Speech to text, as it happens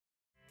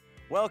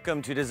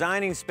Welcome to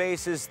Designing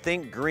Spaces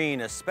Think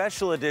Green, a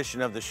special edition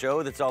of the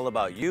show that's all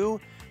about you,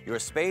 your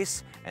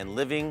space, and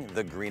living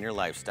the greener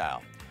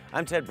lifestyle.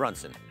 I'm Ted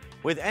Brunson.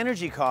 With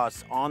energy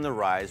costs on the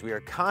rise, we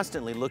are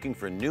constantly looking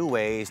for new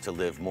ways to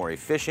live more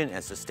efficient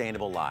and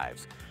sustainable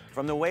lives.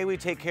 From the way we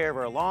take care of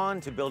our lawn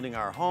to building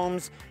our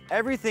homes,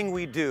 everything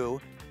we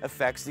do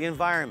affects the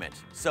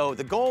environment. So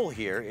the goal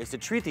here is to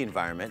treat the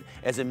environment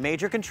as a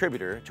major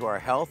contributor to our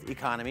health,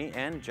 economy,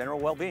 and general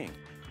well-being.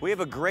 We have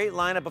a great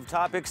lineup of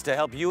topics to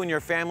help you and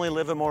your family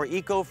live a more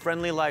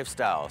eco-friendly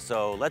lifestyle.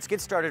 So let's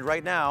get started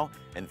right now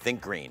and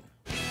think green.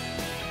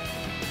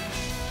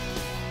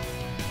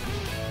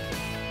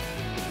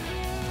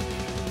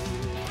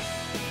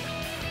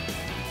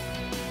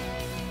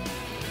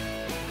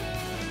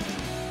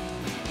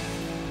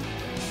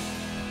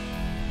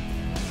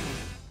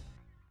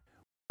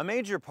 A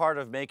major part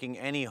of making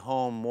any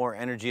home more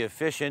energy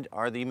efficient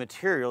are the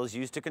materials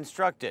used to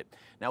construct it.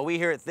 Now, we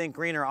here at Think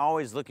Green are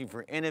always looking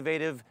for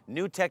innovative,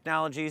 new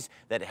technologies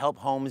that help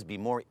homes be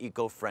more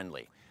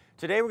eco-friendly.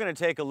 Today, we're going to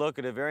take a look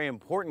at a very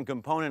important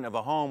component of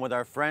a home with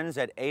our friends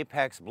at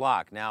Apex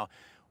Block. Now,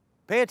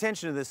 pay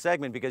attention to this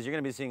segment because you're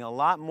going to be seeing a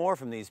lot more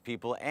from these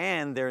people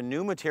and their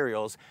new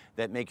materials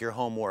that make your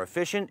home more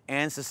efficient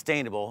and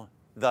sustainable,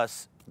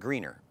 thus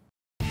greener.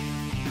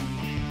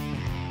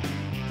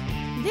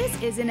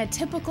 This isn't a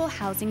typical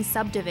housing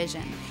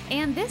subdivision,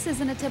 and this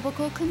isn't a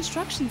typical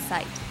construction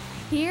site.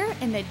 Here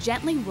in the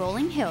gently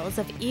rolling hills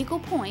of Eagle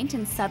Point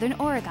in southern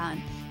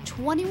Oregon,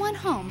 21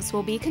 homes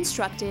will be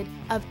constructed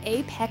of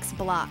Apex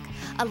Block,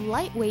 a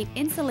lightweight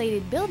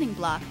insulated building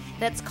block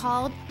that's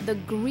called the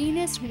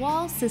greenest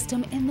wall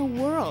system in the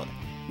world.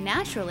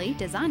 Naturally,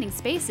 Designing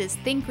Spaces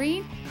Think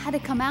Green had to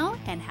come out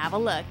and have a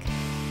look.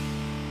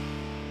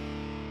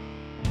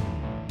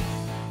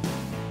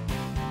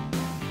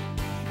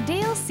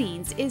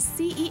 Siens is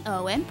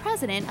CEO and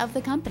president of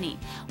the company,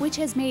 which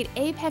has made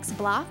Apex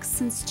blocks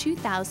since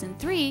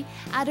 2003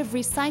 out of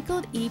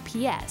recycled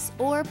EPS,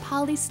 or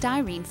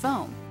polystyrene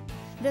foam.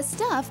 The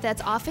stuff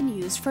that's often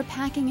used for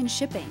packing and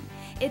shipping.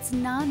 It's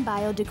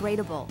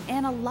non-biodegradable,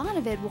 and a lot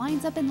of it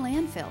winds up in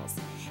landfills.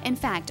 In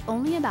fact,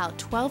 only about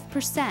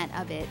 12%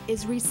 of it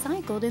is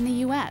recycled in the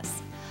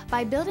U.S.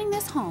 By building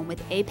this home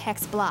with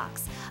Apex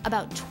blocks,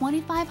 about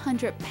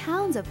 2,500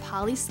 pounds of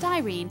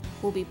polystyrene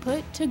will be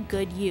put to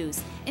good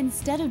use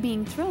instead of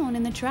being thrown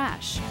in the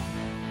trash.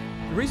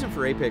 The reason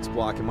for Apex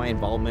Block and my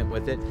involvement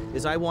with it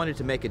is I wanted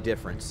to make a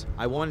difference.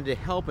 I wanted to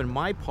help in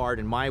my part,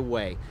 in my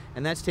way,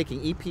 and that's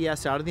taking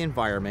EPS out of the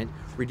environment,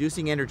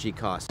 reducing energy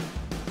costs.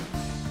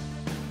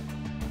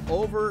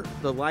 Over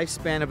the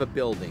lifespan of a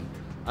building,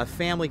 a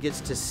family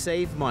gets to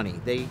save money.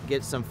 They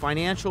get some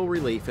financial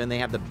relief, and they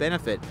have the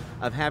benefit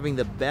of having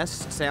the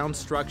best sound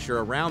structure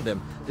around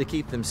them to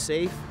keep them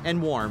safe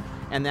and warm,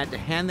 and that to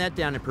hand that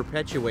down and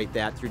perpetuate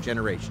that through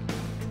generations.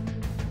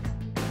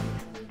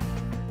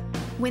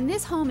 When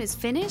this home is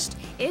finished,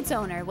 its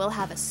owner will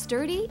have a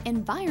sturdy,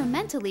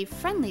 environmentally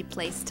friendly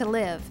place to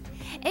live.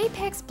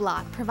 Apex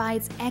Block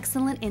provides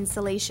excellent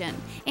insulation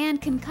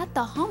and can cut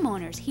the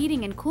homeowner's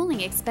heating and cooling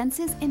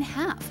expenses in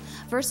half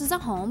versus a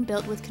home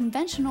built with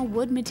conventional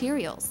wood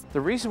materials.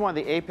 The reason why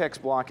the Apex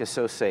Block is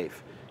so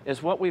safe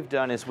is what we've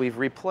done is we've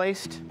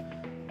replaced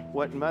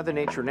what Mother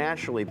Nature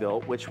naturally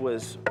built, which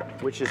is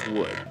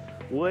wood.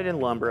 Wood and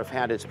lumber have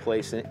had its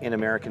place in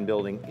American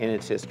building in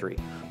its history.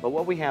 But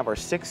what we have are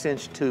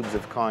 6-inch tubes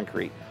of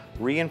concrete,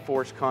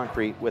 reinforced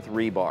concrete with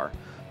rebar.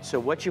 So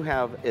what you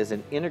have is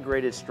an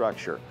integrated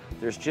structure.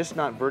 There's just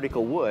not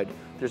vertical wood,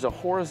 there's a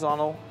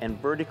horizontal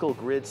and vertical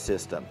grid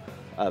system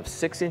of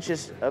 6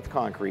 inches of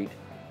concrete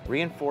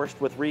reinforced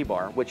with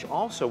rebar, which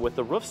also with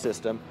the roof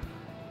system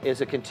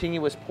is a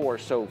continuous pour.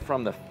 So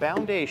from the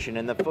foundation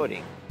and the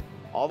footing,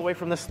 all the way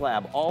from the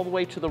slab, all the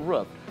way to the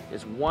roof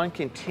is one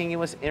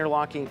continuous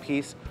interlocking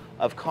piece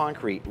of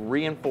concrete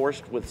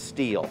reinforced with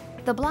steel.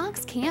 The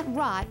blocks can't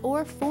rot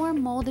or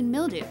form mold and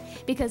mildew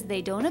because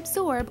they don't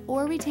absorb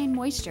or retain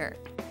moisture.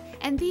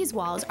 And these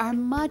walls are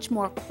much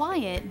more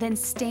quiet than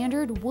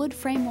standard wood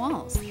frame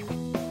walls.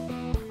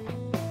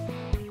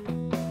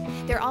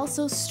 They're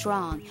also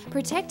strong,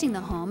 protecting the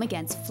home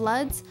against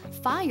floods,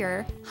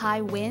 fire,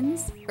 high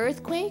winds,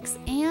 earthquakes,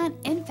 and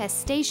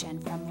infestation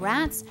from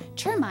rats,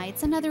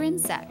 termites, and other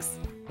insects.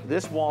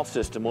 This wall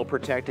system will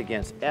protect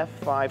against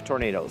F5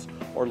 tornadoes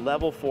or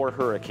level 4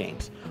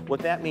 hurricanes. What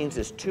that means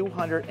is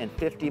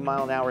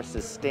 250-mile-an-hour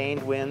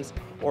sustained winds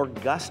or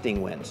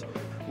gusting winds.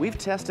 We've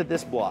tested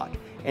this block,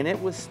 and it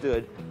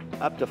withstood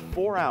up to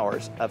 4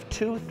 hours of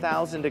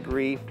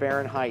 2,000-degree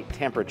Fahrenheit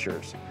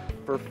temperatures.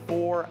 For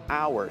 4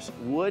 hours,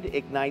 wood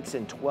ignites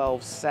in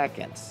 12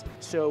 seconds.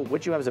 So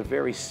what you have is a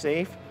very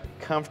safe,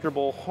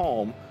 comfortable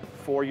home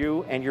for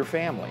you and your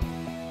family.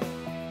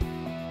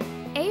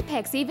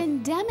 Apex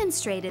even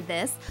demonstrated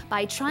this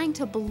by trying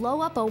to blow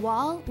up a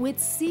wall with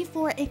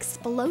C4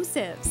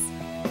 explosives.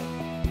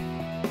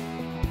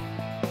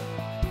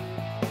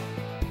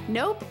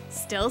 Nope,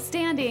 still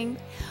standing.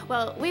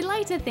 Well, we'd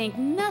like to think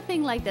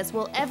nothing like this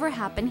will ever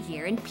happen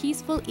here in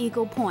peaceful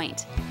Eagle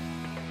Point.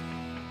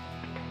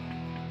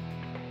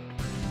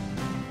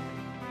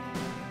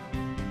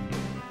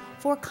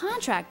 For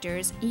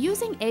contractors,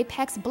 using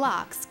Apex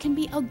blocks can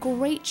be a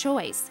great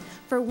choice.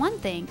 For one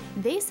thing,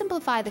 they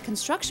simplify the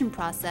construction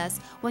process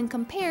when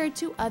compared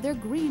to other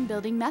green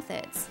building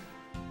methods.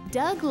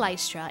 Doug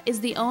Lystra is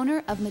the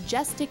owner of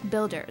Majestic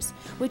Builders,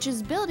 which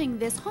is building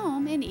this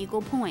home in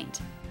Eagle Point.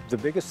 The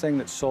biggest thing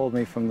that sold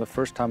me from the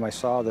first time I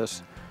saw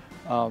this,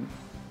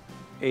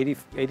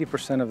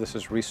 80% of this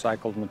is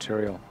recycled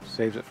material,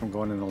 saves it from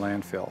going in the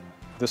landfill.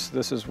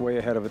 This is way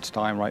ahead of its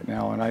time right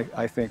now, and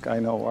I think I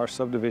know our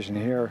subdivision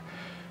here,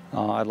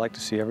 I'd like to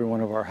see every one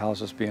of our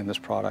houses be in this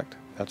product.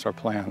 That's our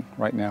plan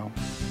right now.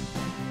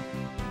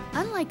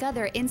 Unlike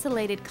other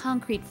insulated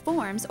concrete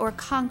forms or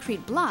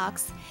concrete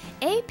blocks,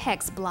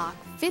 Apex block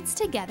fits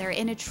together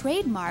in a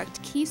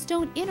trademarked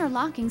Keystone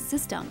interlocking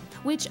system,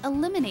 which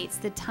eliminates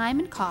the time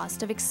and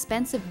cost of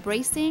expensive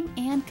bracing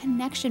and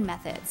connection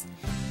methods.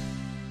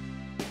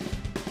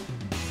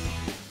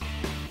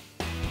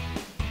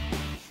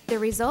 The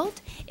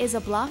result is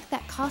a block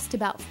that costs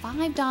about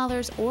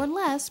 $5 or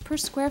less per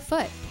square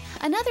foot.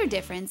 Another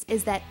difference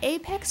is that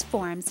Apex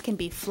forms can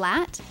be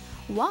flat,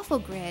 waffle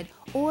grid,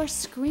 or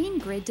screen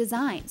grid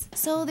designs,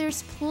 so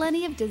there's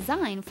plenty of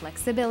design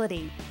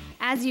flexibility.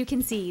 As you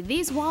can see,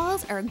 these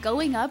walls are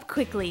going up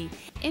quickly.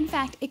 In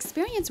fact,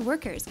 experienced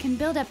workers can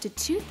build up to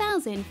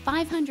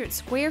 2,500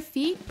 square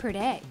feet per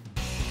day.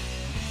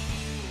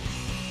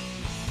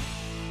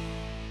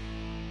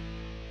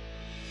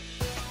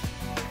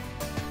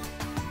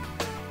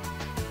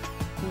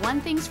 One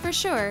thing's for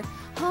sure,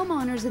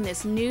 homeowners in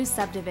this new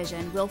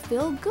subdivision will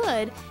feel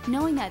good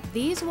knowing that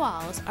these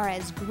walls are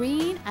as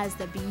green as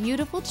the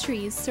beautiful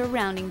trees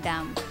surrounding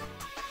them.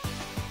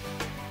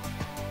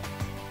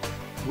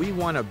 We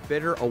want a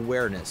better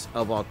awareness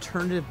of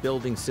alternative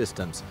building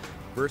systems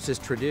versus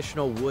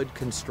traditional wood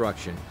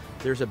construction.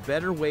 There's a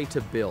better way to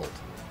build.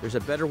 There's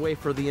a better way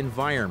for the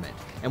environment,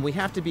 and we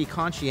have to be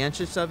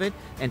conscientious of it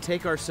and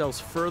take ourselves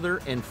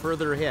further and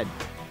further ahead.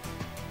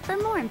 For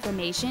more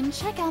information,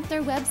 check out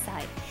their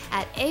website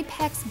at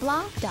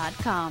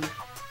apexblock.com.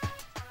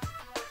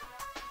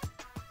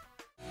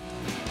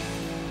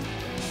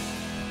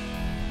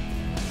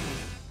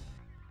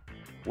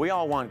 We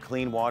all want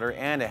clean water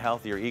and a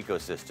healthier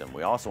ecosystem.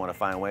 We also want to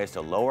find ways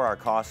to lower our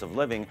cost of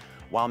living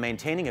while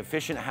maintaining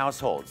efficient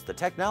households. The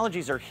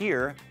technologies are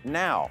here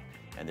now,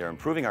 and they're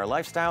improving our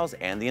lifestyles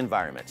and the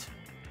environment.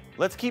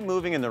 Let's keep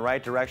moving in the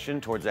right direction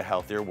towards a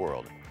healthier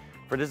world.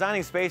 For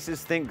Designing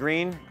Spaces Think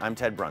Green, I'm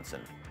Ted Brunson.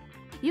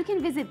 You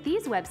can visit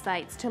these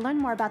websites to learn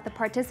more about the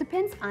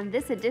participants on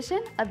this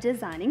edition of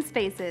Designing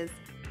Spaces.